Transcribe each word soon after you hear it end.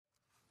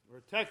Our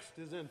text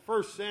is in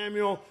 1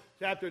 Samuel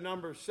chapter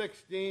number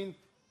 16.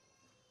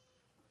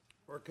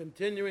 We're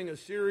continuing a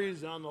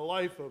series on the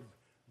life of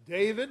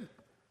David.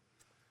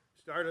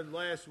 Started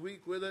last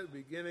week with it,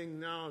 beginning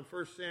now in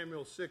 1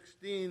 Samuel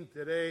 16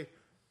 today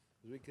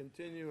as we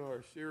continue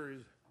our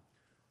series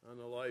on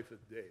the life of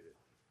David.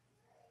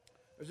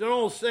 There's an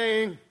old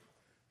saying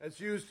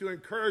that's used to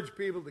encourage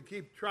people to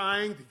keep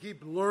trying, to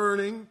keep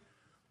learning,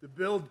 to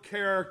build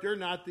character,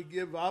 not to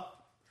give up.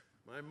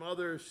 My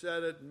mother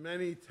said it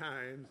many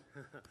times,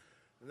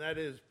 and that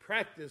is,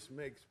 practice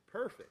makes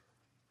perfect.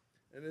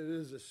 And it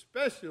is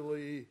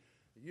especially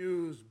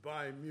used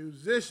by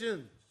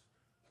musicians.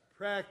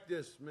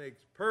 Practice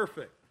makes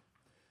perfect.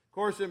 Of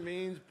course, it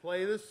means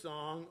play the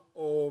song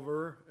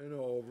over and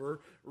over,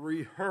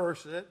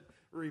 rehearse it,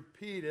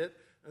 repeat it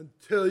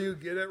until you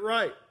get it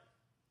right.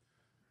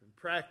 And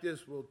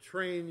practice will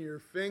train your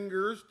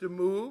fingers to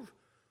move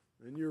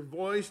and your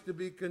voice to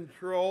be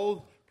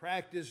controlled.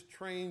 Practice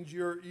trains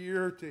your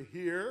ear to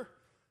hear.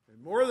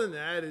 And more than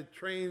that, it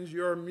trains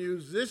your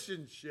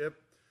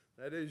musicianship.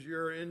 That is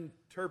your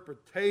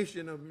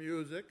interpretation of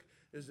music.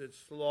 Is it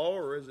slow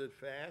or is it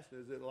fast?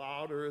 Is it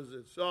loud or is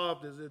it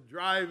soft? Is it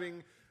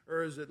driving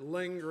or is it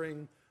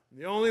lingering? And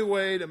the only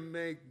way to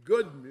make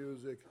good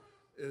music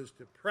is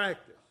to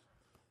practice.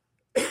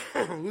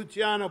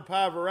 Luciano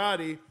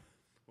Pavarotti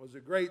was a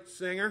great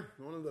singer,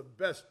 one of the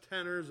best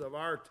tenors of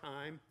our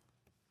time.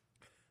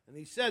 And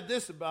he said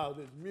this about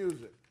his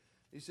music.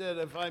 He said,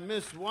 if I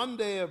miss one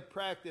day of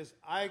practice,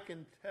 I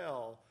can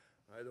tell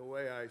by the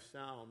way I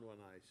sound when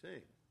I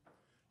sing.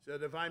 He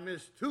said, if I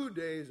miss 2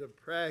 days of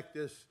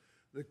practice,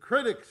 the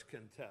critics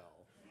can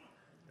tell.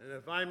 And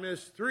if I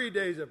miss 3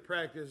 days of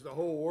practice, the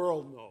whole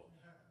world knows.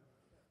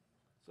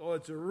 So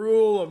it's a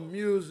rule of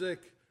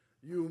music,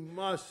 you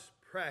must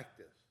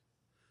practice.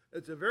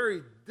 It's a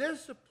very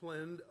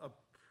disciplined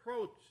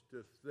approach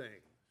to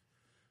things.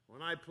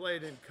 When I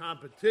played in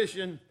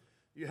competition,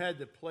 you had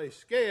to play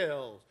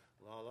scales.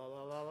 La la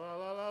la la la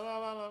la la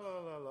la la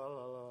la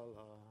la la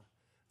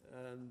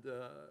la. And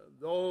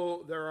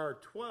though there are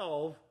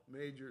 12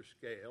 major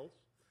scales,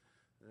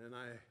 and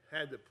I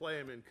had to play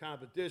them in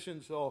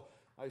competition, so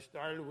I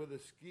started with a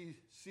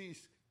C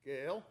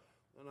scale,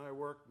 and I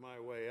worked my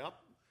way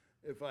up.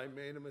 If I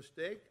made a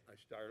mistake, I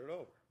started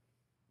over.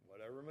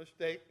 Whatever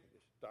mistake, you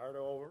start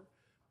over,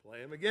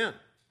 play them again.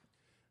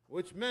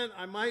 Which meant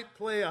I might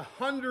play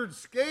 100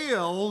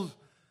 scales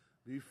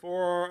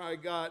before I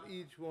got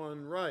each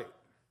one right.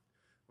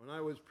 When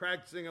I was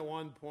practicing at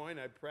one point,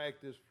 I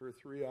practiced for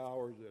 3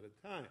 hours at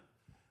a time.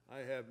 I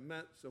have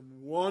met some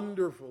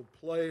wonderful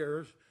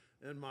players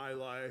in my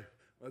life,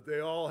 but they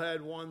all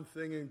had one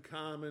thing in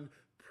common: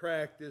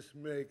 practice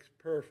makes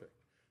perfect.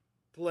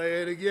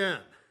 Play it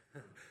again,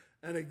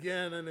 and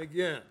again, and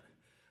again.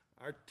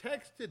 Our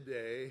text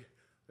today,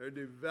 there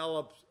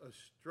develops a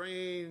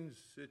strange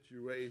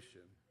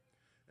situation,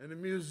 and a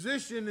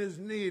musician is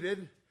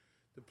needed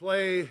to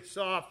play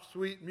soft,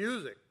 sweet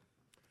music.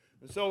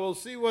 And so we'll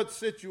see what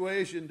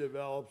situation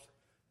develops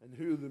and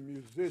who the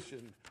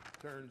musician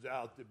turns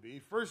out to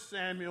be. 1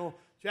 Samuel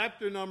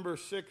chapter number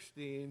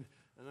 16,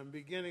 and I'm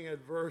beginning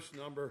at verse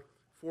number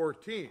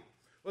 14.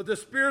 But the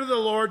Spirit of the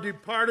Lord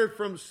departed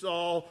from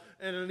Saul,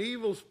 and an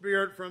evil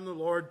spirit from the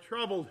Lord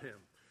troubled him.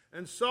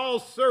 And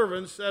Saul's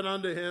servants said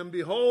unto him,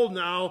 Behold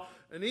now,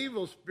 an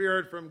evil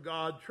spirit from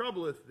God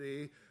troubleth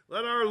thee.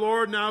 Let our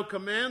Lord now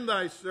command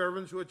thy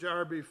servants which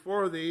are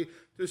before thee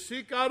to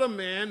seek out a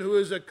man who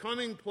is a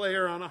cunning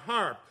player on a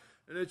harp.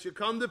 And it shall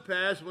come to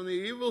pass, when the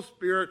evil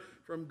spirit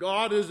from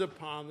God is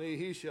upon thee,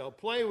 he shall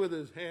play with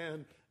his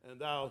hand,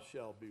 and thou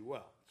shalt be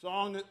well.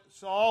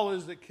 Saul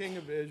is the king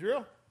of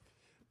Israel,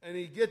 and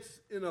he gets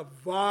in a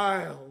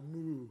vile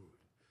mood.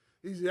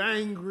 He's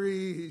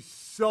angry, he's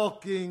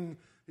sulking,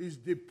 he's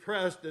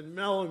depressed and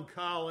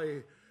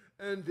melancholy.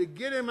 And to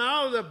get him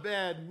out of the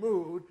bad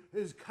mood,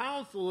 his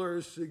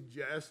counselors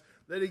suggest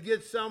that he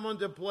get someone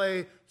to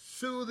play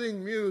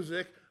soothing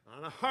music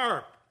on a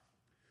harp.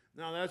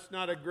 Now, that's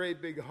not a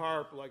great big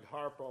harp like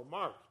Harpo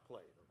Marx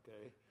played,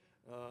 okay?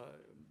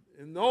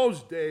 In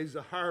those days,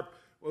 the harp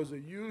was a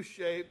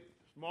U-shaped,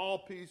 small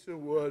piece of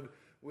wood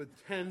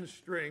with 10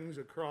 strings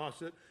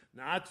across it,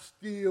 not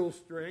steel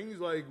strings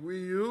like we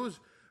use,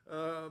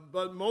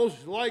 but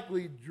most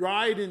likely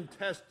dried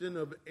intestine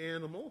of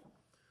animal,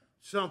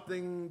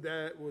 something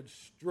that would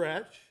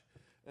stretch.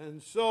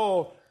 And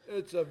so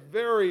it's a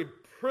very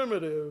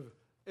primitive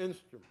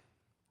instrument,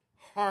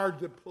 hard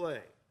to play.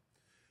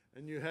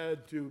 And you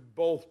had to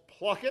both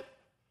pluck it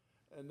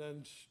and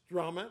then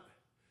strum it.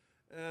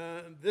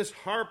 And this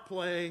harp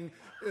playing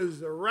is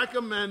the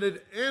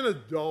recommended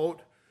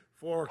antidote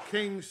for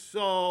King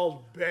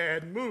Saul's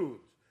bad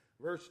moods.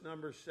 Verse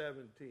number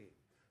 17.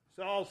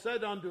 Saul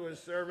said unto his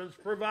servants,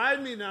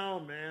 Provide me now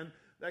a man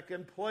that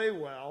can play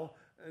well,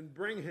 and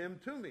bring him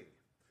to me.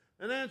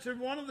 And answered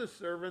one of the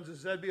servants and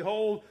said,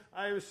 Behold,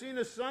 I have seen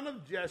a son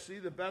of Jesse,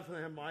 the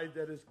Bethlehemite,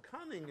 that is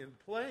cunning in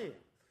playing.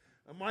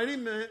 A mighty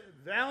man,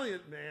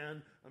 valiant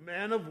man, a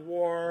man of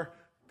war,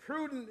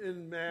 prudent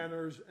in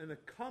manners, and a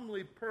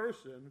comely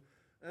person,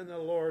 and the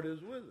Lord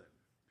is with him.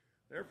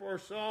 Therefore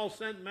Saul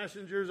sent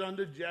messengers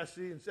unto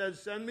Jesse and said,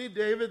 Send me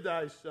David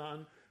thy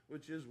son,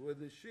 which is with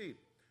the sheep.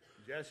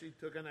 Jesse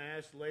took an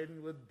ass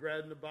laden with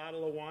bread and a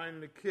bottle of wine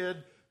and a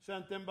kid,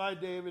 sent them by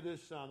David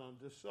his son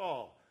unto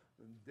Saul.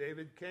 And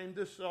David came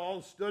to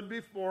Saul, stood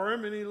before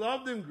him, and he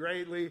loved him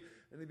greatly,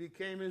 and he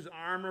became his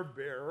armor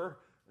bearer.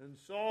 And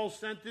Saul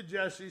sent to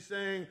Jesse,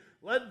 saying,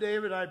 Let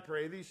David, I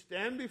pray thee,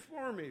 stand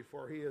before me,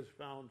 for he has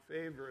found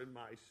favor in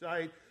my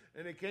sight.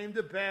 And it came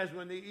to pass,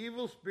 when the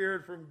evil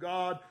spirit from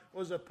God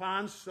was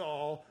upon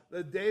Saul,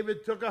 that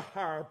David took a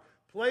harp,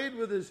 played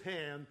with his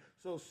hand,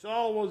 so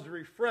Saul was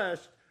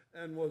refreshed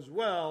and was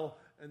well,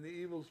 and the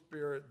evil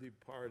spirit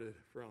departed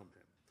from him.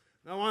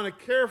 Now I want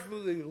to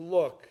carefully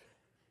look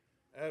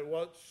at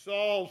what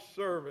Saul's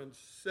servants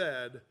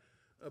said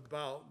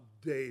about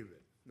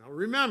David. Now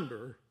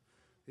remember,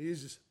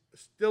 he's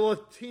still a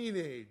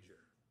teenager.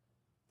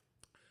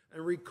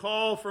 And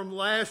recall from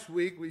last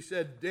week, we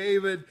said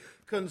David,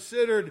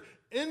 considered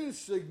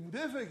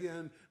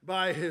insignificant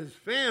by his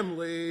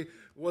family,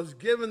 was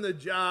given the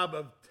job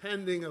of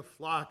tending a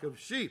flock of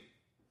sheep.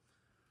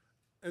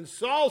 And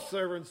Saul's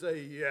servants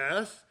say,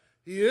 yes,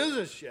 he is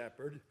a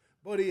shepherd,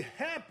 but he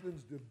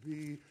happens to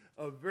be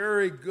a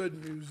very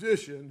good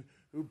musician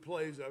who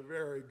plays a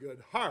very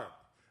good harp,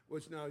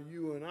 which now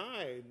you and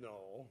I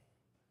know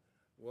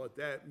what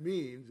that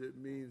means. It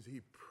means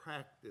he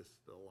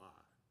practiced a lot.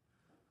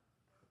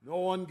 No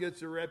one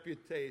gets a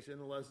reputation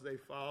unless they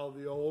follow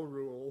the old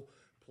rule,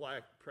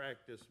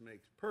 practice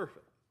makes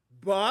perfect.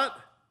 But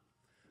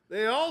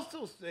they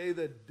also say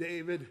that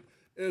David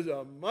is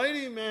a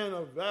mighty man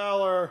of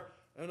valor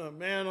and a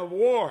man of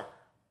war.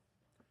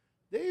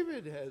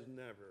 David has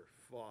never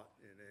fought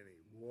in any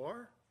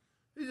war.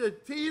 He's a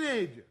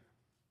teenager.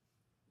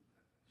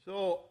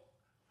 So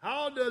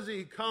how does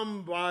he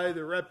come by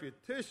the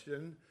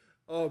reputation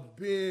of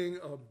being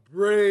a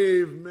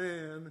brave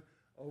man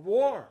of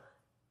war?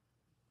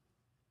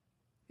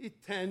 He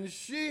tends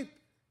sheep.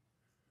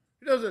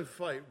 He doesn't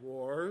fight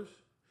wars,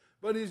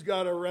 but he's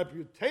got a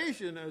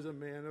reputation as a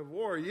man of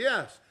war.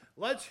 Yes,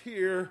 let's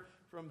hear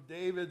from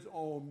David's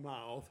own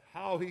mouth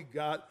how he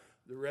got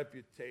the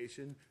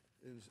reputation.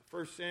 In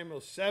 1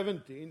 Samuel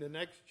 17, the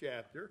next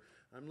chapter,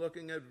 I'm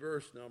looking at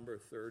verse number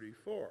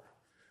 34.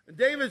 And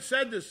David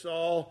said to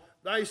Saul,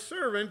 Thy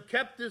servant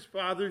kept his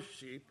father's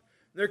sheep.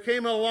 There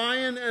came a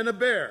lion and a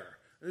bear,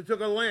 and took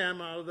a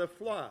lamb out of the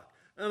flock.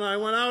 And I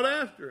went out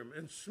after him,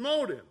 and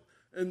smote him,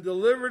 and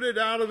delivered it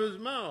out of his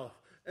mouth.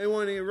 And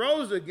when he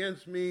rose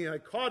against me, I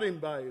caught him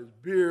by his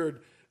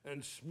beard,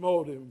 and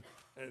smote him,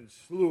 and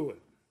slew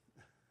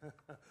him.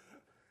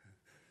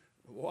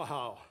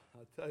 Wow,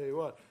 I'll tell you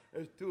what,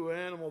 there's two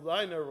animals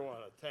I never want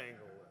to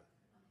tangle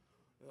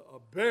with.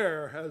 A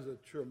bear has a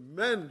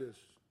tremendous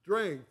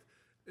strength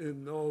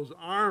in those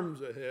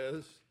arms of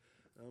his.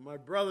 My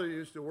brother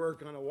used to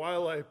work on a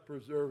wildlife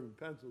preserve in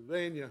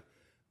Pennsylvania,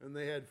 and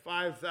they had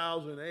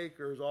 5,000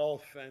 acres all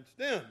fenced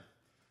in.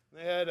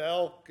 They had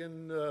elk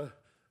and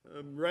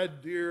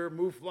red deer,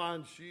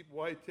 mouflon sheep,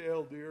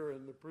 white-tailed deer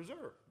in the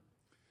preserve.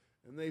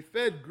 And they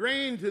fed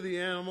grain to the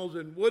animals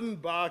in wooden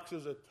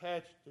boxes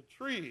attached to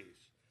trees.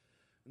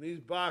 And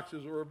these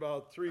boxes were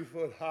about 3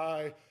 foot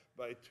high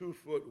by 2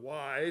 foot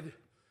wide,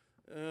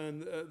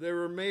 and they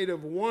were made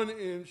of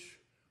 1-inch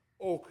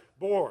oak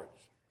boards.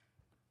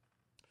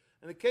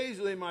 And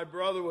occasionally my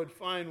brother would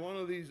find one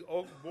of these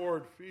oak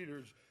board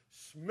feeders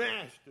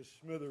smashed to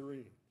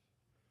smithereens.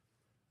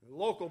 The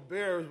local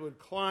bears would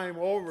climb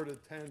over the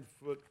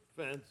 10-foot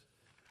fence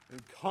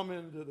and come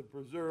into the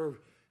preserve,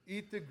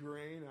 eat the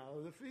grain out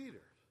of the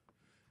feeders.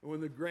 And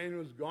when the grain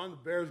was gone, the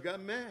bears got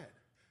mad,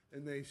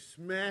 and they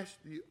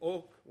smashed the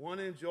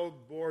 1-inch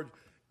oak boards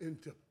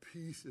into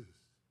pieces.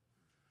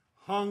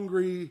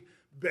 Hungry,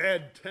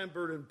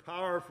 bad-tempered, and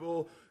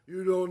powerful,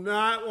 you do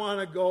not want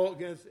to go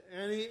against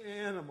any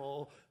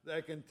animal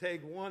that can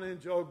take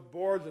 1-inch oak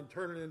boards and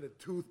turn it into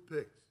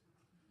toothpicks.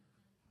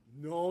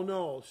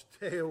 No,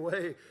 stay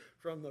away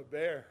from the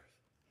bears.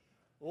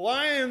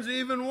 Lions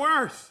even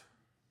worse.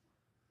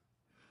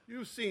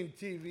 You've seen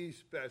TV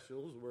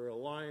specials where a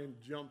lion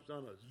jumps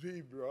on a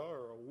zebra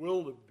or a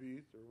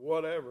wildebeest or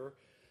whatever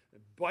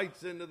and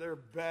bites into their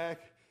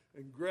back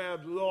and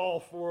grabs with all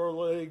 4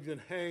 legs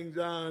and hangs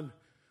on.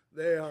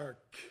 They are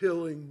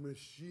killing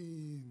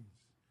machines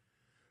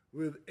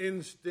with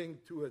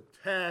instinct to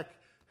attack,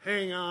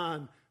 hang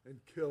on, and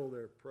kill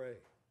their prey.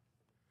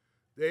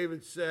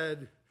 David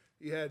said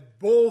he had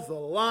both a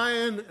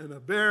lion and a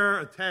bear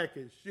attack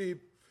his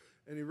sheep,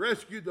 and he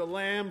rescued the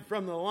lamb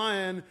from the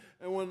lion,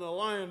 and when the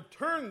lion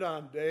turned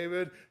on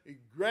David, he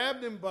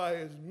grabbed him by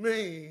his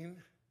mane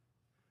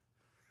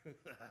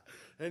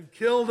and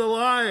killed the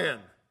lion.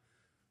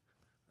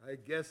 I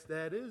guess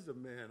that is a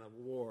man of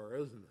war,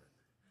 isn't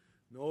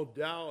it? No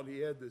doubt he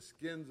had the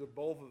skins of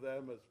both of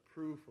them as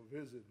proof of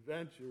his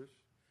adventures.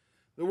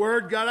 The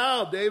word got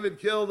out. David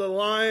killed a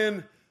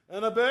lion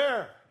and a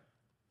bear.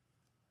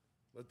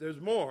 But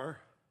there's more.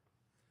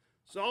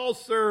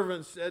 Saul's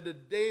servant said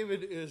that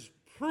David is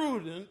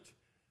prudent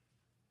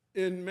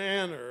in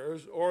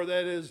manners, or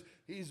that is,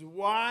 he's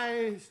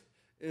wise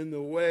in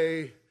the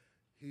way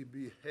he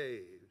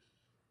behaves.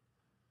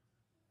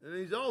 And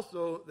he's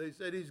also, they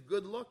said he's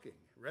good looking,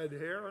 red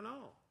hair and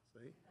all,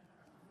 see?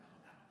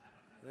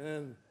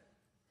 And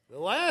the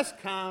last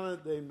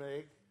comment they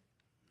make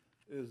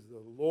is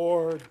the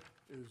Lord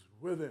is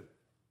with him.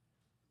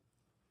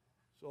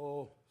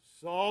 So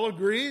Saul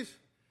agrees.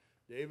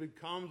 David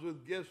comes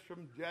with gifts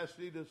from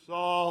Jesse to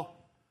Saul.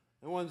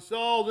 And when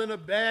Saul's in a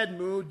bad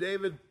mood,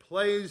 David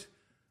plays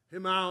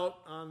him out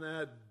on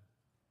that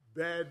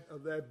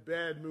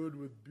bad mood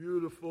with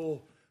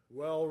beautiful,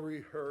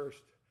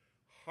 well-rehearsed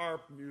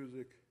harp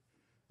music.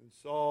 And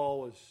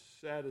Saul is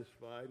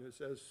satisfied. And it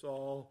says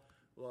Saul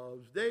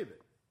loves David.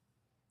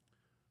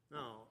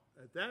 Now,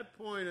 at that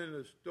point in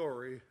the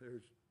story,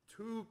 there's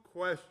two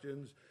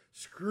questions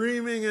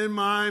screaming in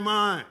my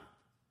mind.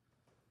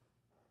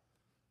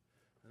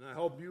 And I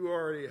hope you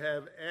already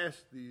have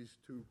asked these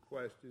two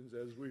questions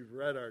as we've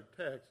read our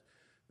text.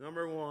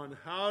 Number one,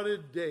 how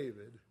did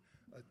David,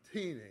 a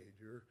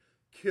teenager,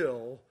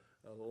 kill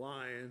a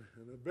lion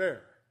and a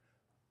bear?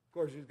 Of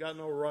course, he's got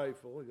no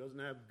rifle. He doesn't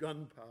have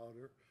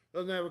gunpowder.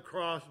 Doesn't have a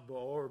crossbow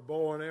or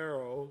bow and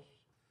arrows.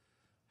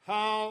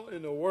 How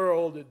in the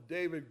world did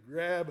David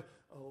grab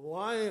a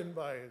lion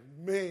by his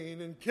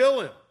mane and kill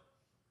him?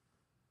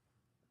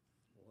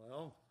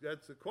 Well,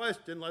 that's the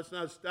question. Let's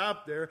not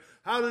stop there.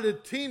 How did a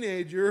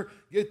teenager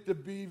get to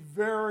be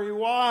very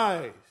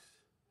wise?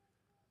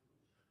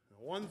 Now,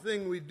 one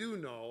thing we do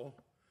know,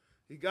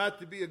 he got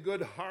to be a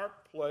good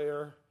harp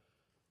player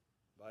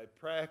by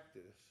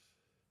practice.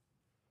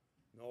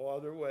 No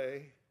other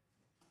way.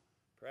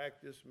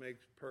 Practice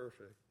makes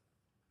perfect.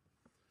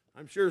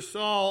 I'm sure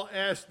Saul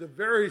asked the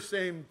very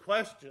same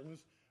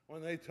questions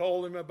when they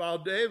told him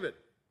about David.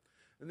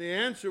 And the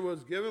answer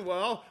was given,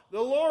 well,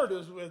 the Lord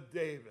is with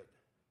David.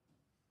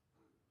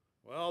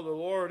 Well, the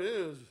Lord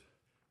is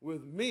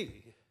with me,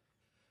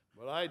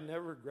 but I'd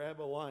never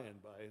grab a lion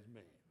by his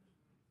mane.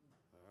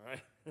 All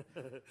right?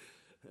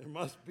 There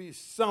must be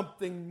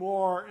something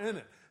more in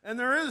it. And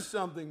there is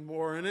something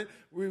more in it.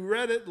 We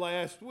read it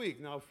last week.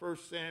 Now, 1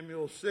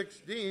 Samuel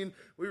 16,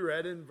 we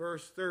read in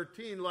verse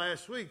 13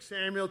 last week.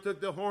 Samuel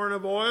took the horn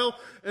of oil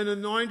and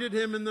anointed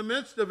him in the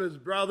midst of his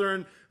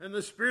brethren, and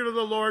the Spirit of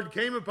the Lord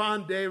came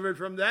upon David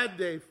from that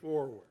day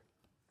forward.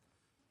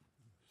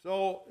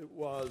 So it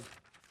was,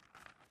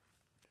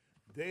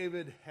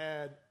 David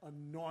had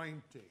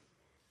anointing.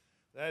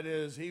 That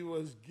is, he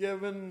was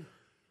given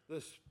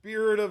the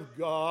Spirit of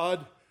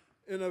God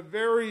in a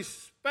very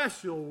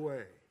special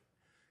way.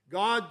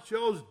 God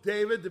chose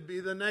David to be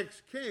the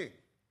next king.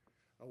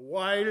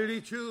 Why did he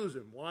choose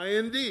him? Why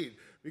indeed?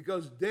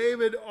 Because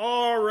David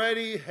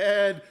already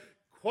had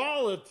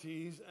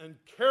qualities and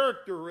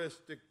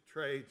characteristic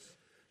traits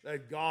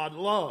that God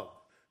loved.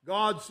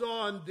 God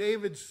saw in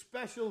David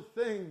special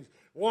things,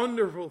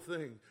 wonderful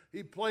things.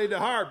 He played the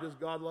harp. Does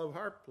God love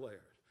harp players?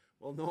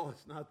 Well, no,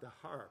 it's not the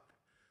harp.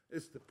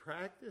 It's the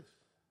practice.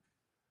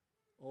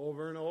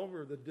 Over and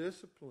over, the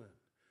discipline.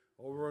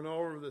 Over and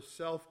over, the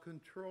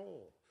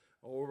self-control.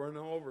 Over and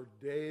over,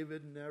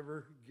 David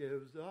never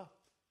gives up.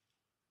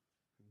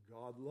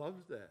 God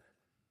loves that.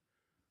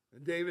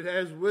 And David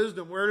has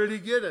wisdom. Where did he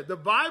get it? The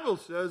Bible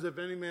says if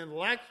any man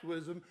lacks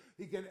wisdom,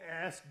 he can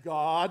ask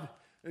God,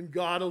 and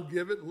God will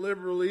give it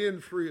liberally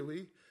and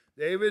freely.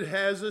 David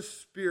has a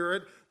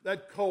spirit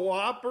that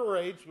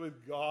cooperates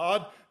with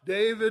God.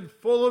 David,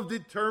 full of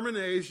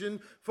determination,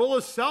 full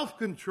of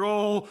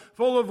self-control,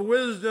 full of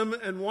wisdom,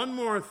 and one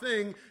more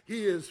thing,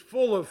 he is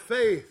full of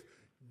faith.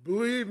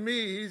 Believe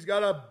me, he's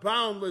got a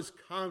boundless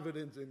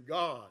confidence in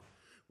God.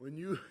 When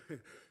you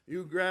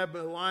grab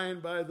a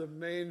lion by the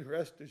mane,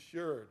 rest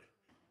assured,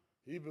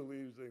 he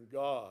believes in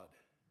God.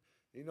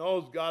 He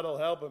knows God will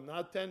help him,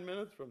 not 10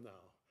 minutes from now.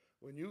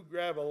 When you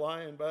grab a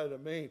lion by the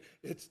mane,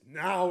 it's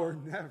now or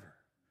never.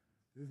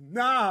 It's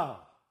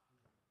now.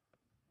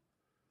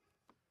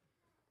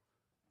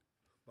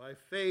 By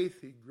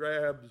faith, he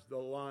grabs the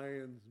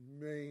lion's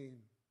mane.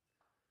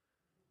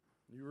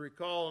 You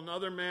recall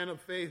another man of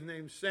faith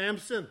named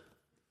Samson,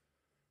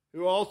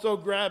 who also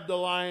grabbed the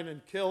lion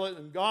and killed it,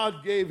 and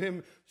God gave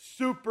him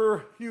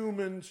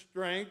superhuman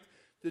strength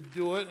to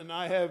do it, and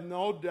I have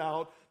no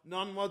doubt,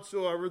 none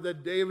whatsoever,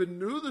 that David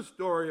knew the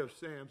story of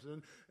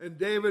Samson, and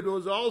David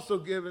was also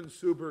given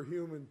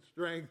superhuman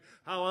strength.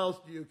 How else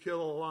do you kill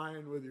a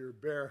lion with your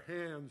bare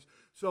hands?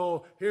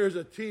 So here's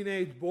a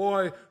teenage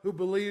boy who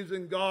believes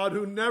in God,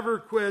 who never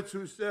quits,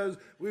 who says,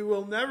 we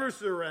will never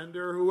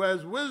surrender, who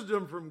has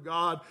wisdom from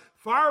God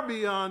far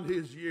beyond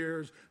his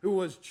years, who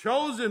was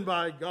chosen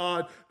by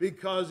God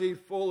because he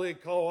fully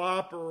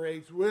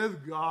cooperates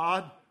with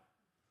God.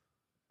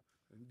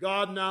 And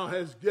God now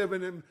has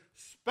given him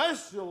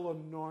special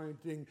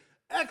anointing,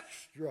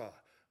 extra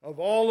of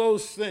all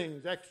those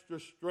things,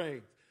 extra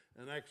strength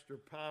and extra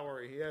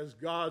power. He has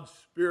God's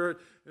Spirit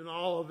in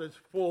all of its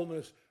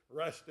fullness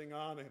resting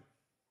on him.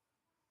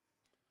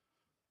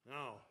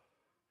 Now,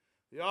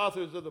 the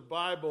authors of the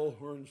Bible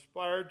were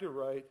inspired to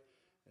write,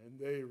 and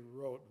they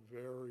wrote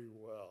very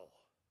well.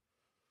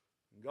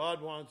 And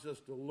God wants us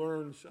to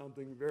learn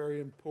something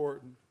very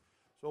important.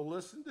 So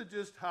listen to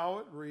just how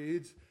it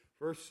reads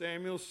 1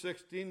 Samuel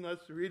 16,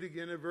 let's read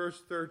again at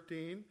verse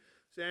 13.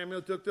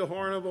 Samuel took the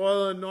horn of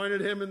oil and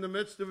anointed him in the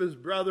midst of his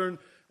brethren,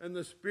 and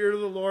the Spirit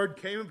of the Lord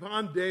came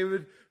upon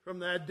David from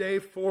that day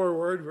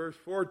forward. Verse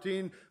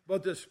 14,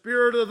 but the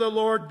Spirit of the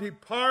Lord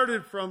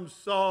departed from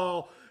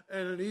Saul,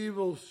 and an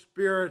evil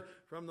spirit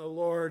from the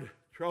Lord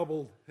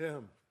troubled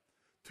him.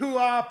 Two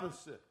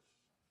opposites.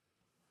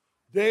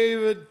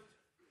 David,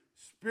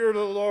 Spirit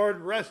of the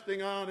Lord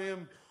resting on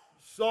him.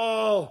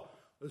 Saul,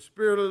 the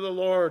Spirit of the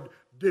Lord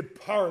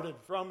departed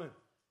from him.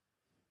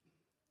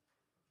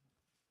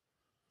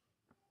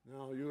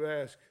 Now you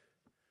ask,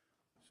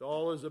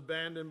 Saul is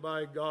abandoned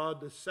by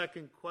God. The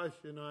second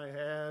question I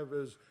have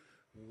is,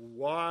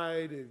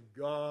 why did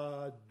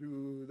God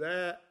do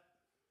that?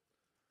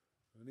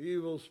 An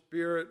evil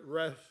spirit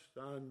rests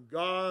on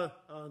God,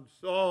 on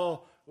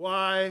Saul.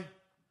 Why?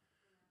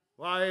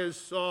 Why is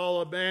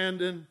Saul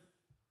abandoned?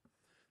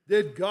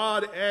 Did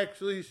God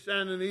actually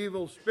send an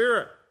evil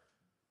spirit?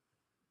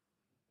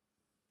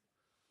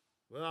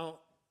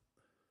 Well,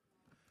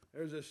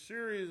 there's a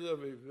series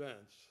of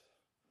events.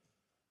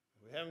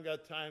 We haven't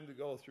got time to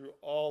go through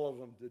all of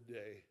them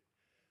today.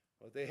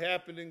 But they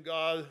happened in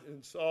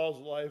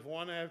Saul's life,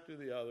 one after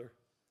the other.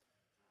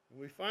 And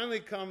we finally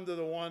come to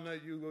the one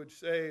that you would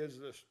say is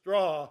the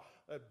straw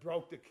that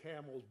broke the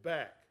camel's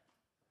back.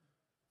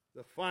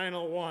 The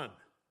final one.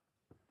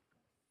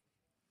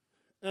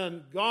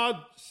 And God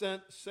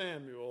sent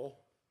Samuel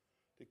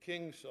to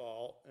King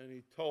Saul, and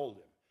he told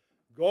him,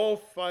 go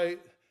fight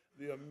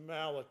the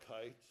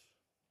Amalekites,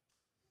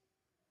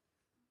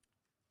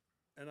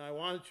 and I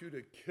want you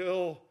to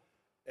kill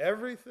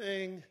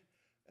everything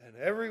and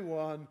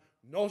everyone,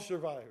 no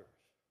survivors.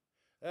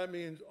 That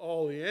means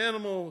all the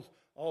animals,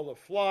 all the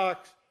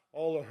flocks,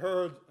 all the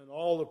herds, and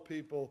all the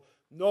people,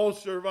 no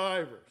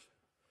survivors.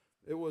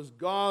 It was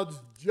God's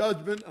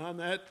judgment on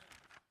that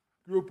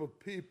group of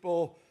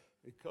people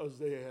because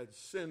they had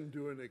sinned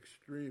to an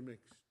extreme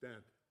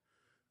extent.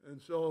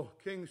 And so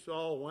King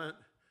Saul went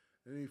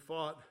and he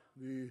fought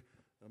the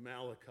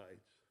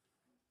Amalekites.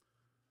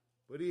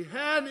 But he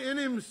had in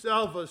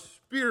himself a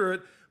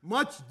spirit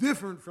much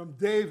different from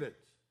David's.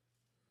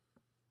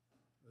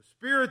 A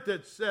spirit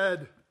that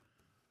said,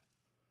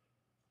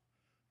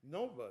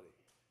 nobody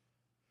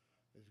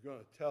is going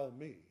to tell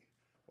me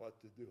what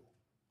to do.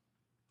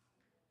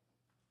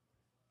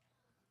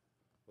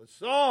 But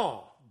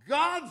Saul,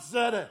 God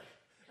said it.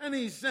 And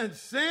he sent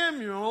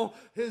Samuel,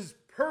 his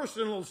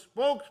personal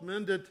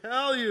spokesman, to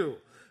tell you.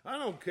 I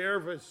don't care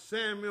if it's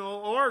Samuel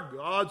or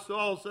God.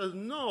 Saul says,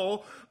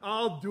 no,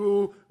 I'll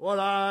do what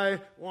I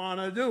want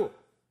to do.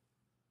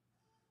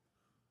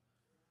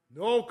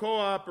 No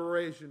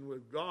cooperation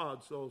with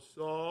God. So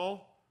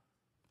Saul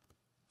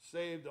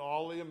saved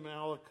all the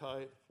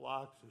Amalekite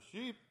flocks of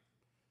sheep,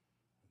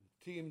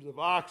 teams of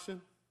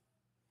oxen,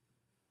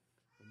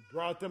 and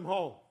brought them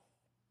home.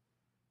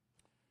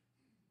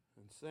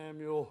 And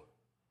Samuel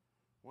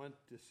went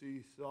to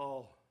see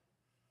Saul,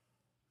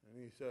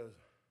 and he says,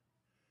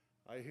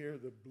 I hear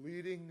the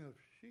bleating of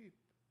sheep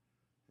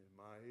in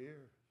my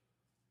ears,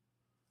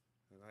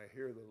 and I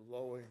hear the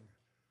lowing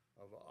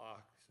of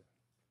oxen.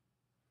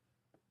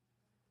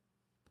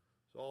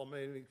 Saul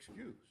made an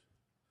excuse.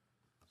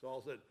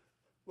 Saul said,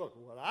 look,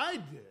 what I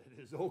did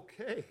is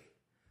okay.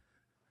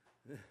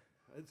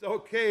 It's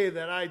okay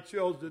that I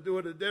chose to do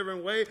it a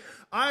different way.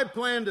 I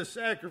plan to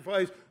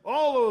sacrifice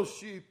all those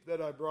sheep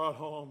that I brought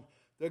home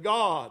to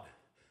God.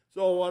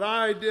 So what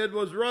I did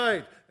was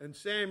right. And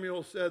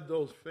Samuel said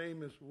those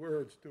famous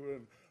words to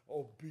him,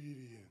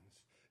 obedience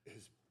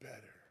is better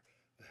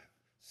than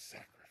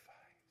sacrifice.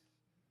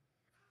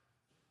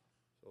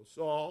 So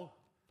Saul,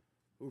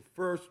 who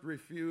first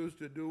refused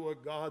to do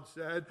what God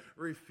said,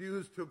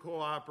 refused to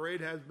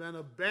cooperate, has been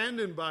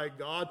abandoned by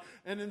God.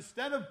 And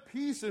instead of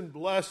peace and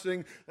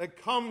blessing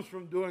that comes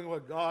from doing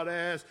what God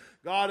asked,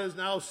 God has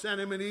now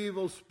sent him an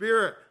evil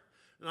spirit.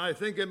 And I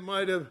think it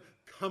might have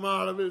come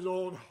out of his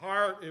own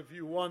heart, if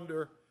you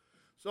wonder.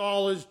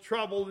 Saul is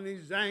troubled and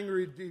he's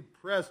angry,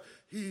 depressed.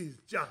 He's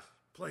just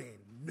plain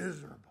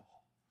miserable.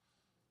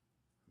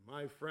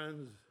 My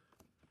friends,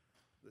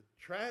 the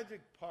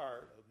tragic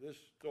part of this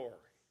story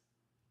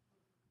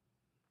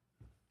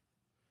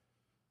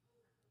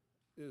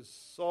is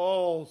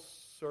Saul's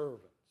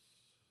servants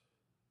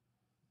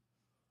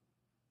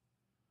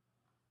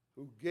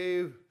who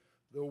gave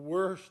the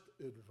worst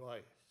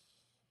advice.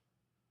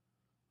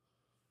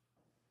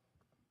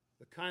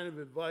 The kind of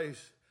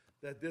advice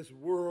that this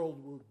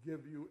world will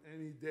give you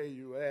any day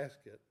you ask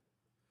it.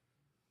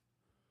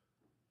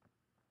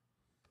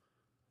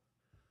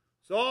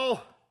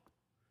 Saul,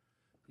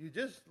 you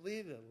just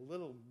need a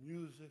little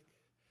music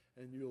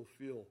and you'll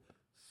feel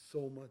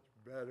so much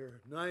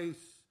better.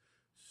 Nice,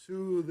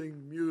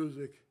 soothing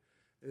music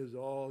is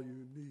all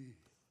you need.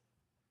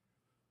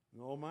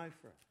 No, my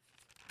friend,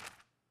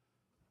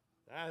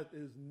 that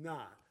is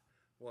not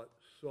what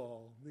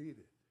Saul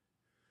needed.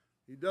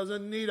 He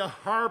doesn't need a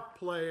harp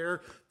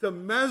player to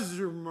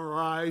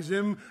mesmerize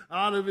him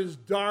out of his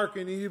dark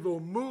and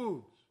evil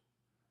moods.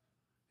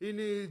 He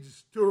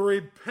needs to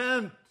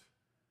repent.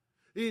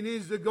 He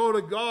needs to go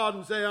to God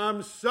and say,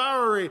 I'm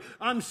sorry.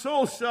 I'm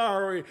so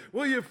sorry.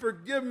 Will you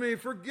forgive me?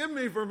 Forgive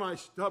me for my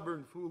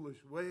stubborn, foolish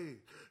ways.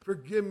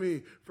 Forgive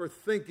me for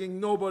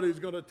thinking nobody's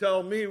going to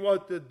tell me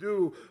what to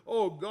do.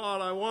 Oh, God,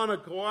 I want to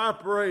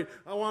cooperate.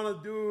 I want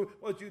to do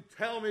what you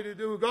tell me to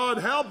do. God,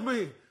 help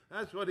me.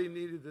 That's what he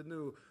needed to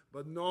do.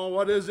 But no,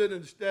 what is it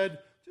instead?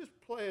 Just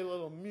play a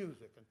little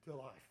music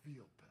until I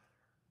feel better.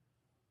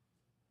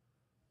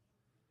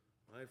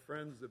 My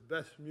friends, the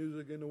best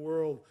music in the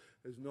world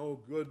is no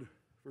good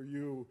for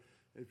you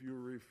if you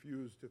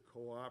refuse to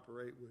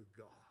cooperate with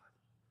God.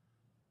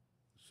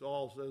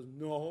 Saul says,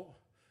 no,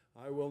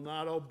 I will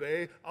not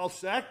obey. I'll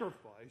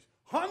sacrifice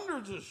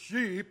hundreds of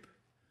sheep,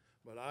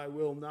 but I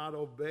will not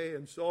obey.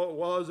 And so it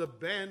was,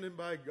 abandoned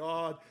by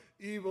God.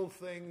 Evil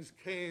things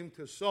came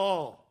to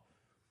Saul.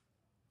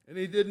 And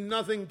he did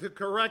nothing to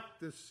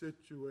correct this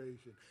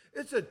situation.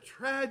 It's a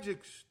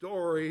tragic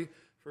story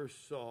for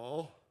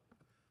Saul.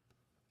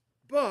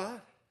 But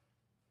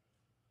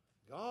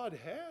God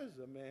has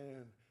a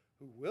man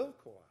who will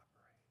cooperate.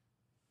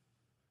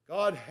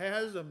 God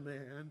has a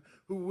man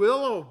who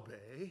will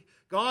obey.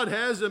 God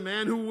has a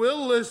man who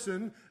will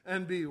listen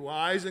and be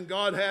wise. And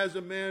God has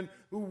a man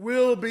who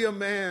will be a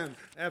man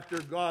after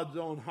God's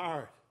own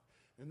heart.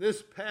 And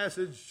this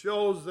passage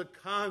shows the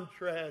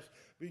contrast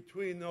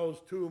between those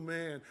two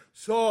men.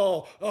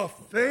 Saul, a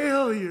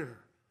failure,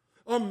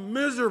 a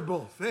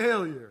miserable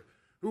failure,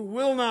 who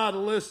will not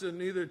listen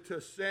neither to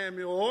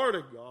Samuel or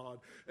to God.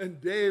 And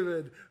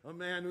David, a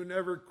man who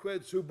never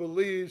quits, who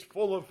believes,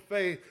 full of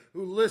faith,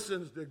 who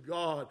listens to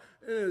God.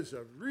 It is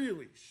a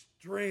really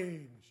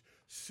strange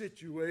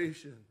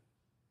situation.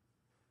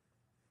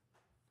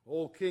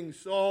 Old King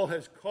Saul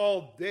has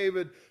called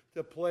David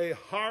to play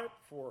harp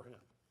for him.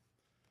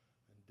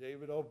 And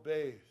David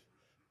obeys.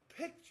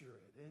 Picture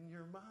it in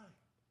your mind.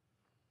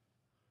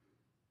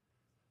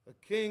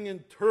 A king in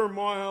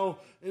turmoil,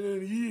 in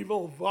an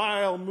evil,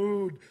 vile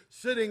mood,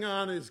 sitting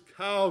on his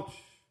couch.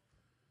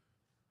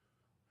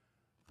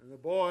 And a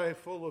boy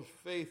full of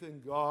faith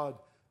in God,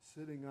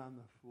 sitting on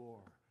the floor,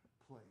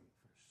 playing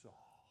for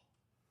Saul.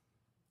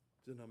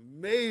 It's an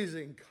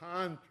amazing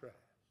contrast.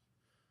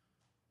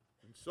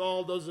 And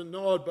Saul doesn't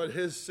know it, but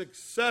his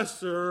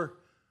successor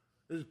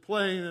is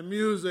playing the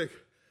music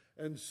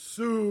and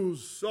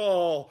soothes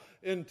Saul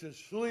into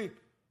sleep.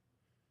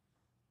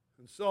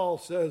 And Saul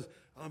says,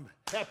 I'm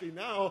happy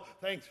now,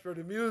 thanks for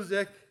the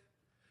music.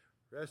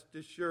 Rest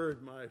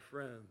assured, my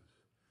friends,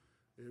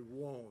 it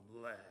won't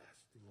last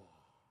long.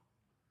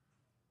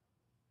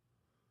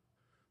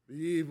 The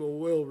evil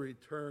will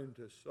return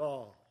to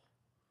Saul.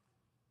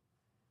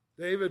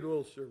 David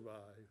will survive.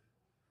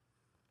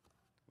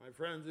 My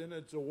friends, and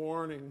it's a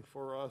warning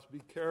for us,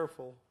 be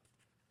careful.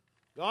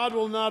 God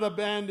will not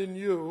abandon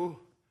you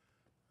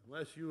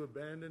unless you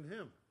abandon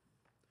him.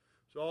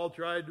 Saul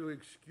tried to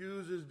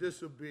excuse his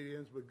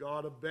disobedience, but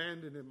God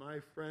abandoned him. My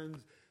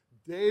friends,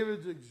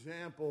 David's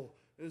example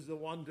is the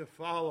one to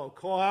follow.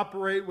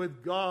 Cooperate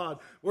with God.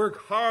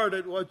 Work hard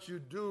at what you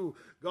do.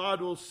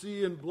 God will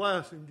see and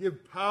bless and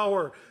give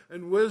power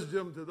and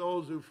wisdom to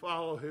those who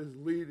follow his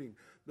leading.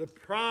 The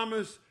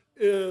promise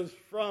is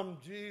from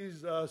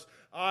Jesus.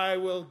 I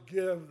will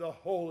give the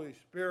Holy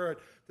Spirit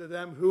to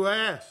them who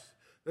ask.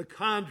 The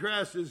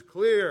contrast is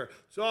clear.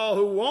 Saul,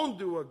 who won't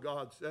do what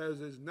God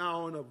says, is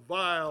now in a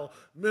vile,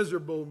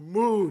 miserable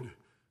mood.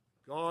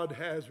 God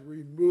has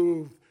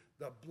removed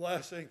the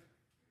blessing.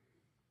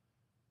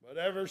 But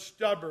ever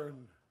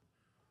stubborn,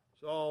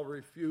 Saul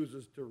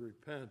refuses to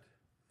repent.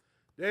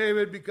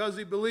 David, because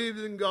he believed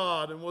in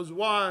God and was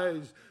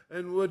wise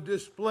and would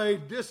display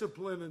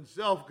discipline and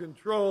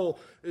self-control,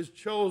 is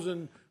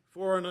chosen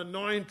for an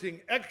anointing,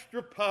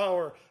 extra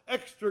power,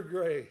 extra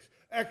grace,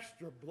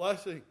 extra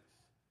blessings.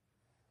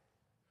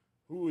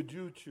 Who would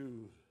you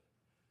choose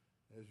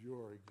as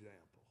your example?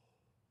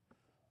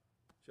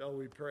 Shall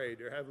we pray?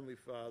 Dear Heavenly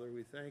Father,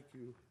 we thank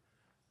you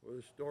for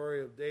the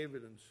story of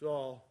David and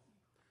Saul.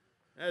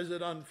 As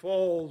it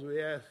unfolds,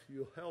 we ask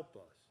you help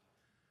us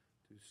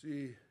to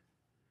see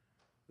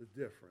the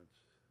difference,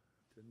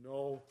 to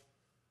know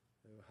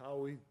how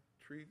we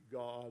treat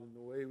God and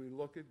the way we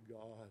look at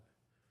God,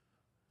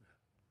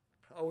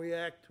 how we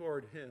act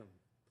toward him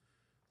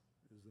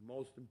is the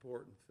most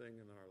important thing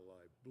in our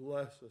life.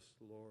 Bless us,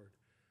 Lord,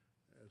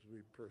 as we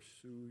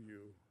pursue you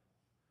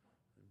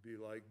and be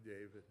like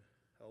David.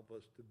 Help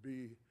us to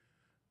be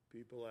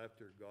people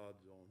after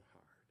God's own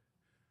heart.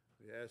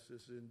 We ask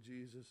this in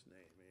Jesus'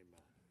 name.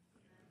 Amen.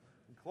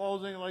 In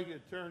closing, I'd like you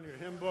to turn your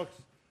hymn books.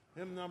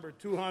 Hymn number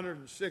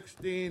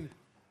 216.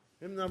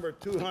 Hymn number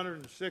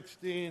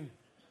 216.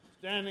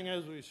 Standing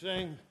as we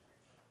sing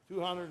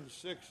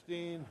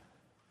 216,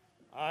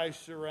 I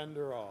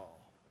Surrender All.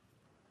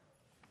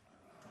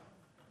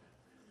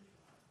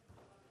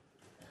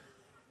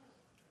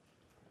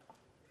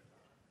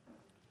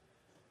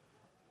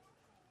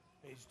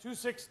 Page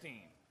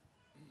 216.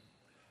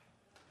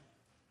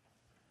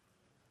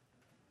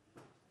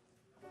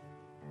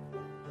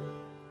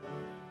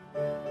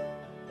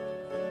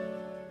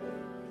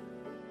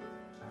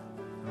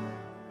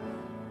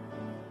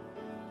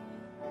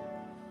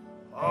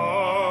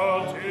 I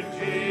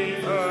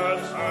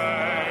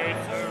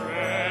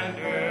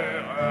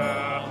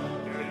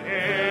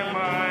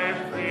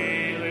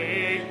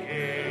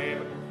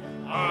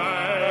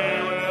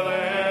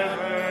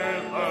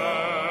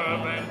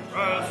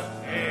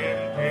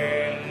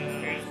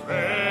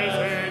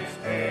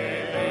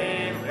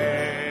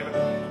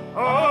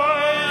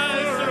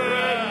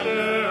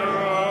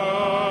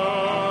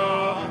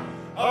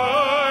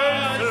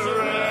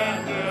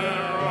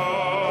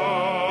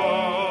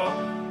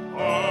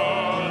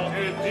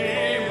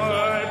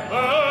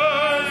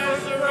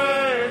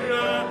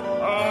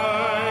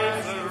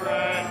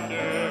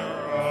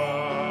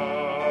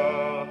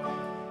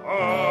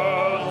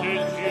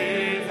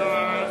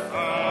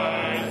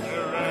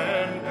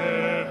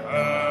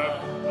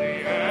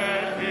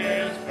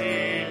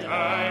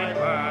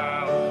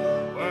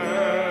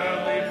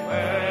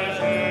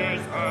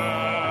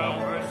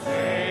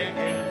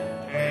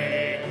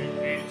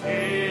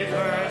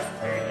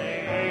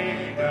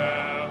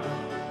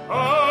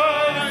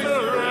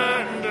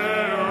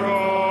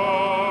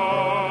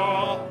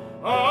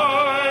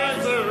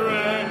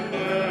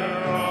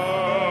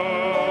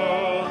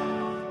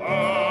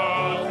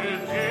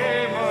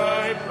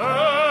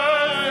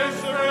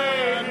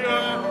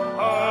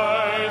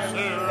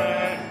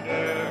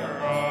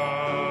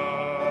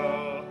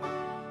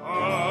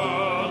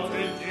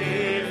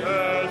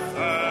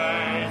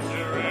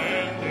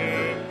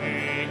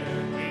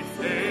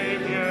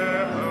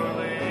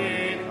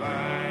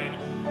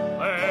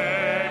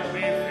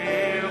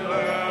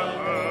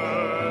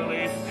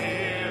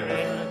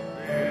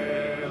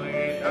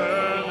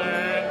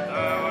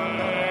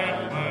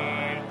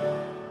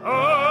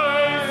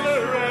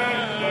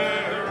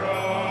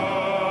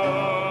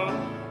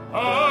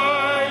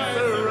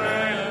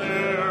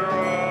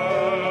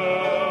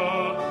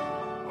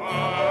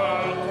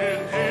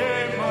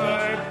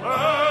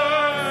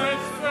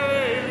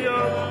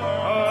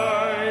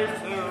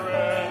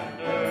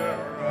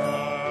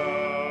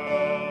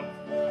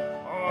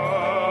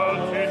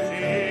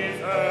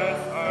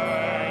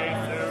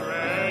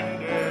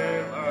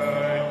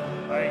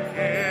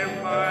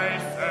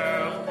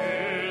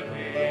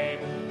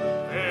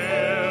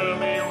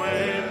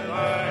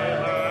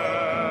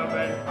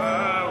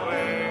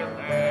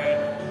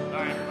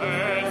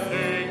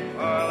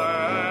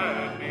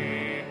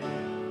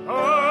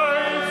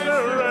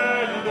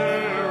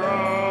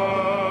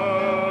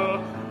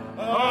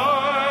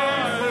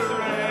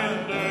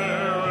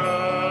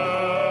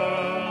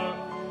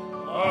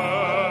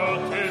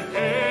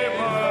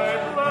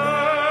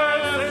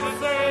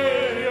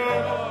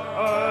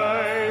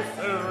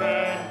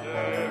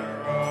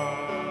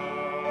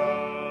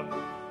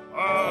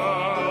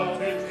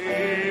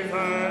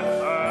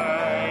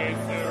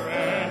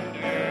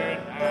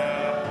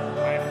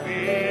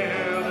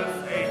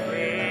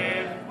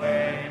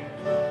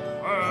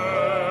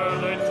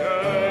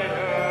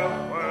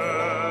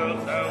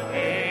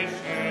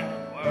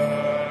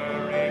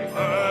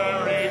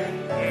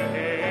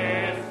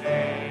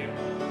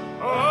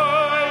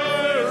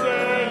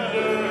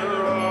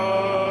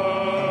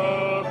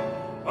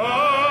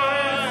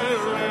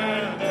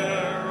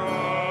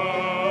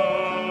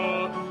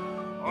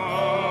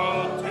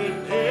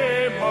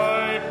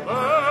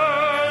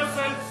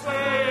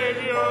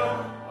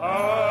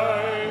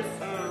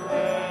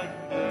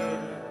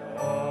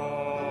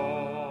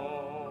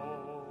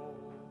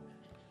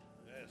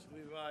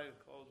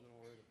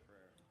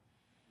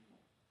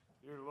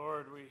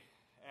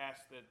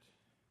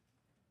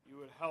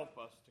would help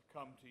us to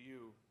come to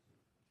you,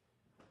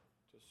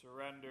 to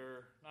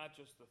surrender not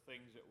just the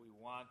things that we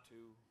want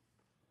to,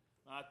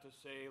 not to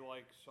say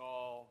like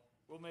Saul,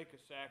 we'll make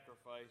a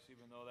sacrifice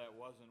even though that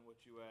wasn't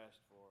what you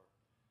asked for.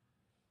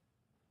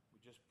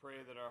 We just pray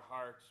that our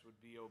hearts would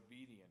be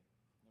obedient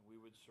and we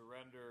would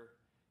surrender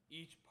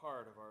each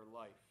part of our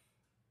life,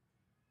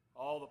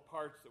 all the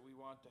parts that we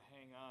want to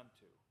hang on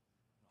to,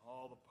 and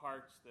all the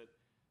parts that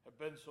have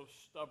been so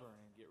stubborn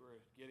and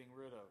getting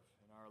rid of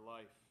in our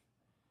life.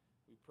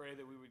 We pray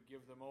that we would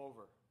give them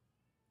over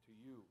to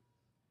you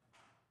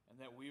and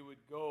that we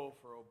would go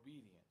for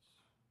obedience.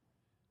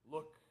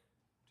 Look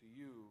to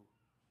you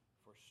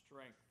for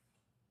strength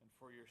and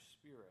for your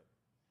spirit,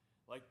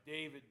 like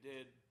David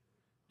did,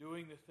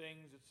 doing the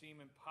things that seem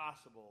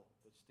impossible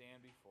that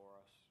stand before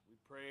us. We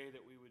pray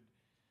that we would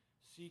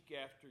seek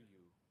after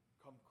you,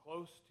 come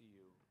close to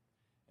you,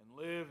 and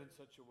live in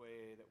such a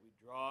way that we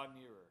draw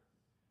nearer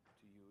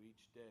to you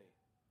each day.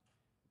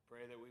 We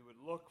pray that we would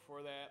look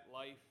for that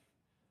life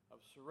of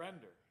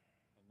surrender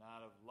and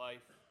not of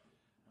life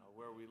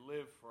where we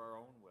live for our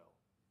own will.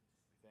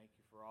 We thank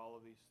you for all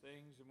of these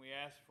things, and we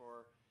ask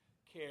for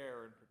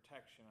care and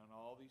protection on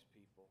all these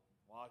people.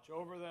 Watch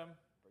over them,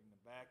 bring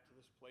them back to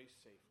this place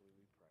safely.